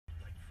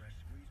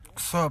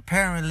So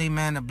apparently,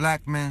 man, the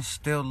black men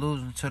still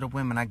losing to the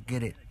women. I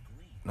get it.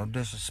 No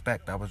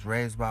disrespect. I was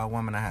raised by a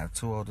woman. I have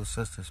 2 older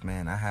sisters,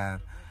 man. I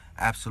have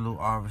absolute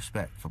all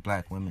respect for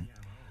black women.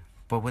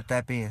 But with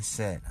that being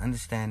said,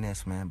 understand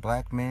this, man.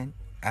 Black men,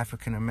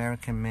 African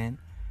American men,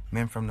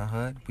 men from the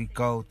hood, we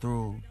go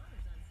through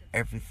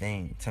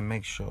everything to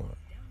make sure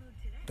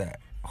that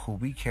who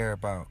we care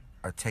about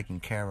are taken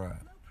care of.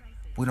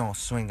 We don't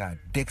swing our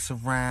dicks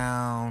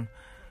around.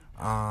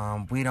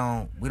 We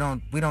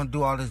don't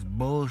do all this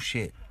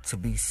bullshit to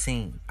be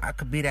seen. I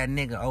could be that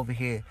nigga over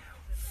here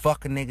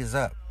fucking niggas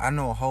up. I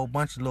know a whole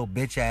bunch of little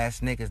bitch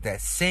ass niggas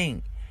that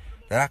sing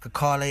that I could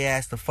call their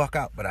ass the fuck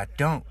out, but I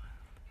don't.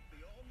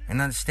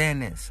 And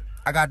understand this.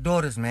 I got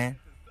daughters, man.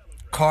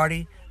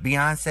 Cardi,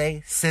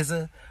 Beyonce,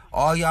 SZA,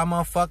 all y'all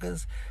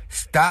motherfuckers,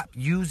 stop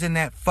using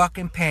that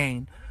fucking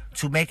pain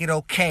to make it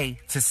okay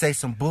to say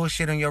some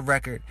bullshit on your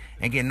record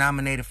and get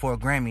nominated for a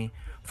Grammy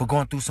for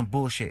going through some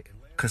bullshit.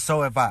 Cause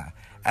so have I,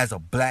 as a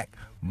black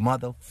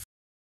motherfucker.